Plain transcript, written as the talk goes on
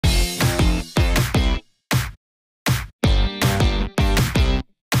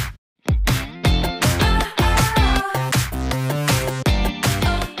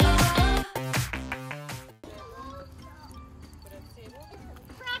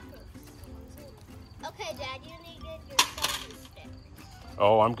Okay, Dad, you need to get your selfie stick.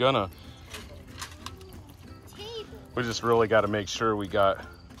 Oh, I'm gonna. Table. We just really got to make sure we got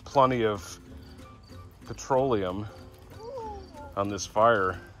plenty of petroleum on this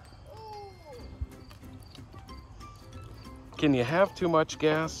fire. Can you have too much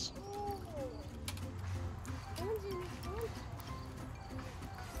gas?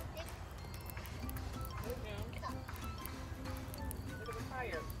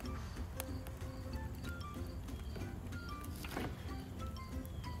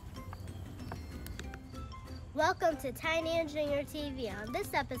 Welcome to Tiny and Junior TV. On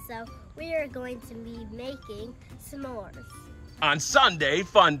this episode, we are going to be making s'mores. On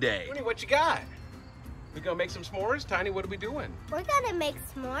Sunday-Funday. Winnie, what you got? We gonna make some s'mores? Tiny, what are we doing? We're gonna make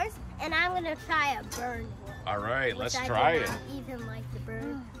s'mores, and I'm gonna try a burned one. All right, let's I try do it. not even like the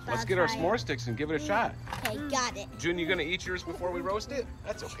burn. Let's get our s'more sticks and give it a shot. Okay, got it. June, you gonna eat yours before we roast it?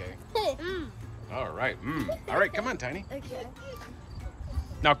 That's okay. All right, All right, come on, Tiny. Okay.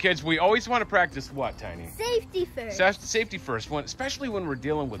 Now, kids, we always want to practice what, Tiny? Safety first. Safety first, especially when we're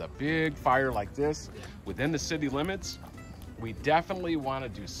dealing with a big fire like this within the city limits. We definitely want to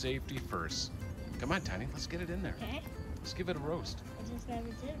do safety first. Come on, Tiny, let's get it in there. Okay. Let's give it a roast. I just never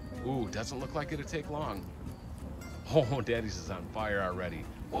did. Ooh, doesn't look like it'll take long. Oh, Daddy's is on fire already.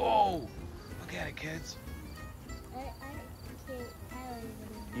 Whoa, look at it, kids. I don't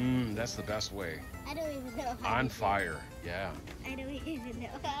even know. That's the best way. I don't even know how On to fire, yeah. do it. I don't even know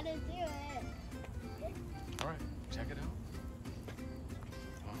how to do it. All right, check it out.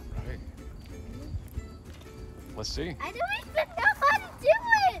 All right. Let's see. I don't even know how to do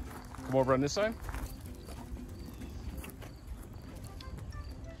it. Come over on this side.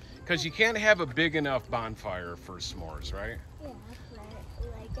 Because you can't have a big enough bonfire for s'mores, right? Yeah,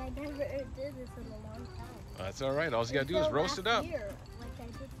 like I never did this in a long time. That's all right. All you got to do is roast it up. Year, like I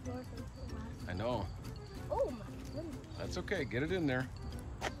did s'mores until last I know. Oh my goodness. That's okay. Get it in there.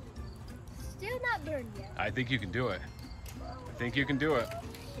 Still not burned yet. I think you can do it. I think you can do it.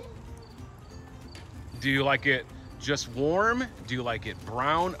 Do you like it just warm? Do you like it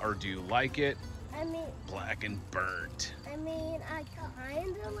brown? Or do you like it black and burnt? I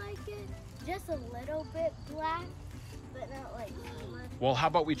kind of like it. Just a little bit black, but not like too much. Well, how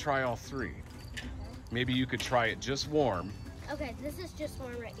about we try all three? Okay. Maybe you could try it just warm. Okay, this is just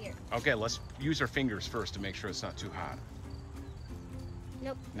one right here. Okay, let's use our fingers first to make sure it's not too hot.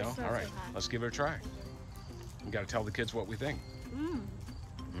 Nope. No? It's not All right, too hot. let's give it a try. We got to tell the kids what we think.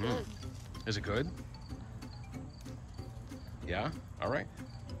 Good. Is it good? Yeah? All right.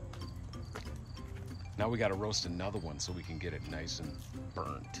 Now we got to roast another one so we can get it nice and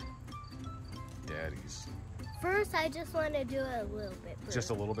burnt. Daddy's. First, I just want to do it a little bit. Burnt.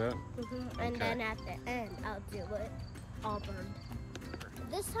 Just a little bit? And then at the end, I'll do it all burned.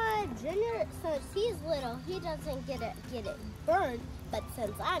 This time, Junior, since he's little, he doesn't get it burned. But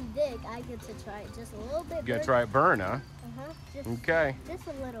since I'm big, I get to try it just a little bit. You got to try it burn, huh? Okay. Just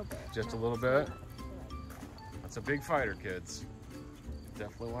a little bit. Just a little bit? That's a big fighter, kids.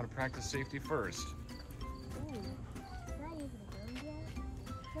 Definitely want to practice safety first. Ooh, is that even burned yet?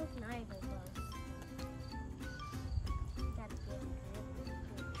 That's not even close. That's good.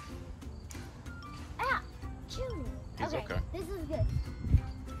 Ah! Junior! He's okay. This is good.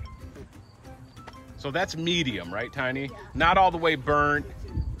 So that's medium, right, Tiny? Yeah. Not all the way burnt.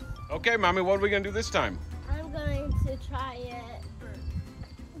 Okay, Mommy, what are we going to do this time? I'm going to try it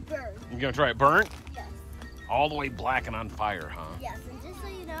burnt. You're going to try it burnt? Yes. All the way black and on fire, huh? Yes, and just so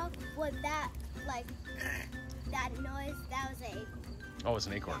you know, what that, that noise, that was an acorn. Oh, it's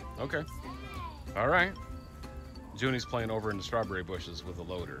an acorn. Okay. All right. Junie's playing over in the strawberry bushes with a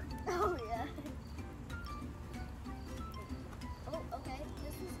loader. Oh, yeah. Oh, okay.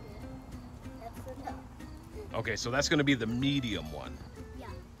 This is good. That's enough. Okay, so that's going to be the medium one. Yeah.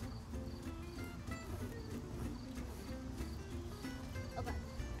 Okay.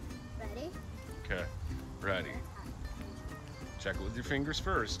 Ready? Okay. Ready. Check it with your fingers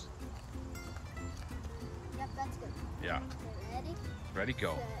first. Yep, that's good. Yeah. Okay, ready? Ready,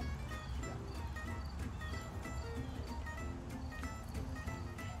 go. Set.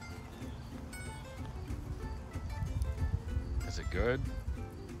 Is it good?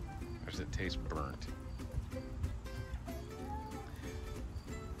 Or does it taste burnt?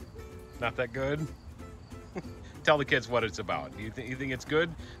 Not that good? Tell the kids what it's about. Do you think it's good?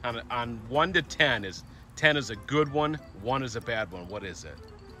 On 1 to 10, 10 is a good one, 1 is a bad one. What is it?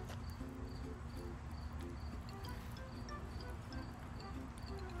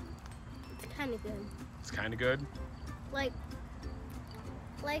 It's kind of good. It's kind of good? Like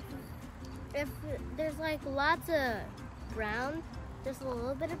if there's like lots of brown just a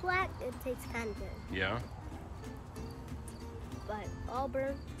little bit of black, it tastes kind of good. Yeah. But all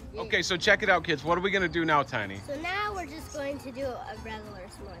burnt. Okay, so check it out, kids. What are we gonna do now, Tiny? So now we're just going to do a regular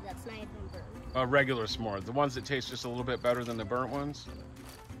s'more that's not even burnt. A regular s'more, the ones that taste just a little bit better than the burnt ones.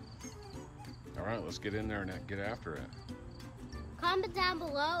 All right, let's get in there and get after it. Comment down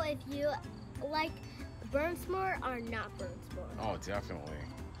below if you like burnt s'more or not burnt s'more. Oh, definitely.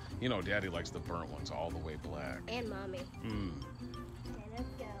 You know, Daddy likes the burnt ones all the way black. And Mommy. Mmm. Okay, let's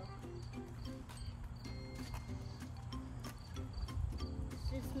go.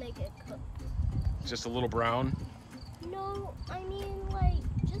 Let's just make it cook. Just a little brown. No, I mean like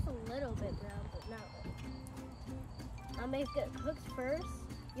just a little bit brown, but not like. I'll make it cooked first.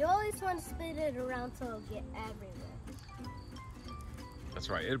 You always want to spin it around so it'll get everywhere. That's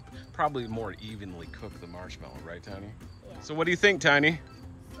right. It probably more evenly cook the marshmallow, right, Tiny? Yeah. So what do you think, Tiny?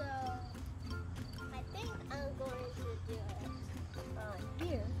 So I think I'm going to do it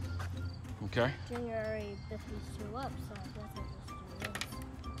here. Okay. Junior already bit these two up, so I guess I'll just do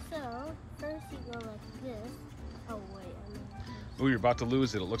this. So first you go like this. Oh wait, Ooh, you're about to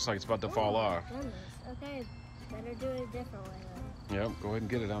lose it. It looks like it's about to fall off. Goodness. Okay, better do it a different way then. Yep, go ahead and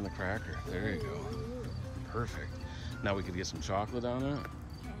get it on the cracker. There you go. Ooh. Perfect. Now we could get some chocolate on it. Okay.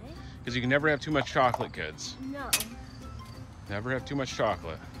 Because you can never have too much chocolate, kids. No. Never have too much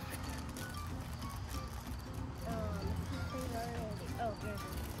chocolate. Oh, here's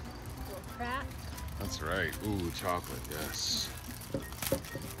a little crack. That's right. Ooh, chocolate, yes.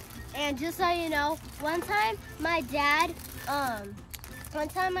 And just so you know, one time my dad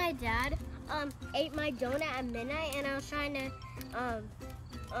ate my donut at midnight, and I was trying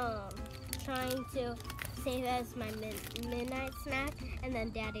to save it as my midnight snack, and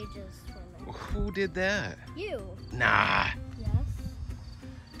then Daddy just went like, Who did that? you. Nah. Yes.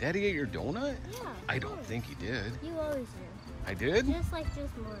 Daddy ate your donut? Yeah. I don't think he did. You always do. I did? Just like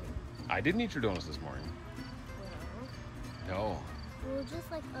this morning. I didn't eat your donuts this morning. No. Well, just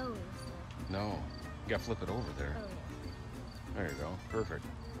like always. No. You gotta flip it over there. Oh, There you go. Perfect.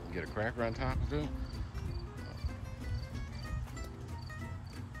 Get a cracker on top of it.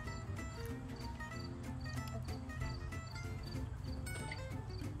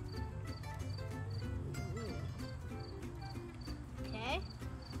 yeah. Okay.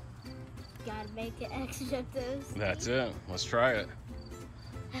 Gotta make it extra toasty. That's it. Let's try it.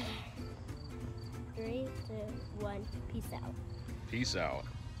 3, 2, 1. Peace out. Peace out.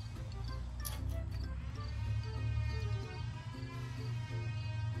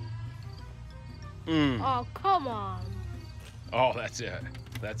 Mmm. Oh, come on. Oh, that's it.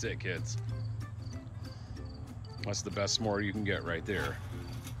 That's it, kids. That's the best s'more you can get right there.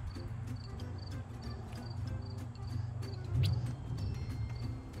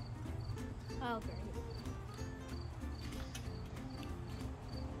 Oh, great.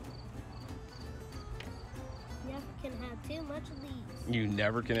 You never can have too much of these. You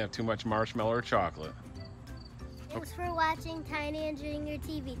never can have too much marshmallow or chocolate. Thanks for watching Tiny and Junior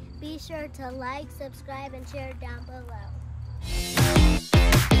TV. Be sure to like, subscribe, and share down below.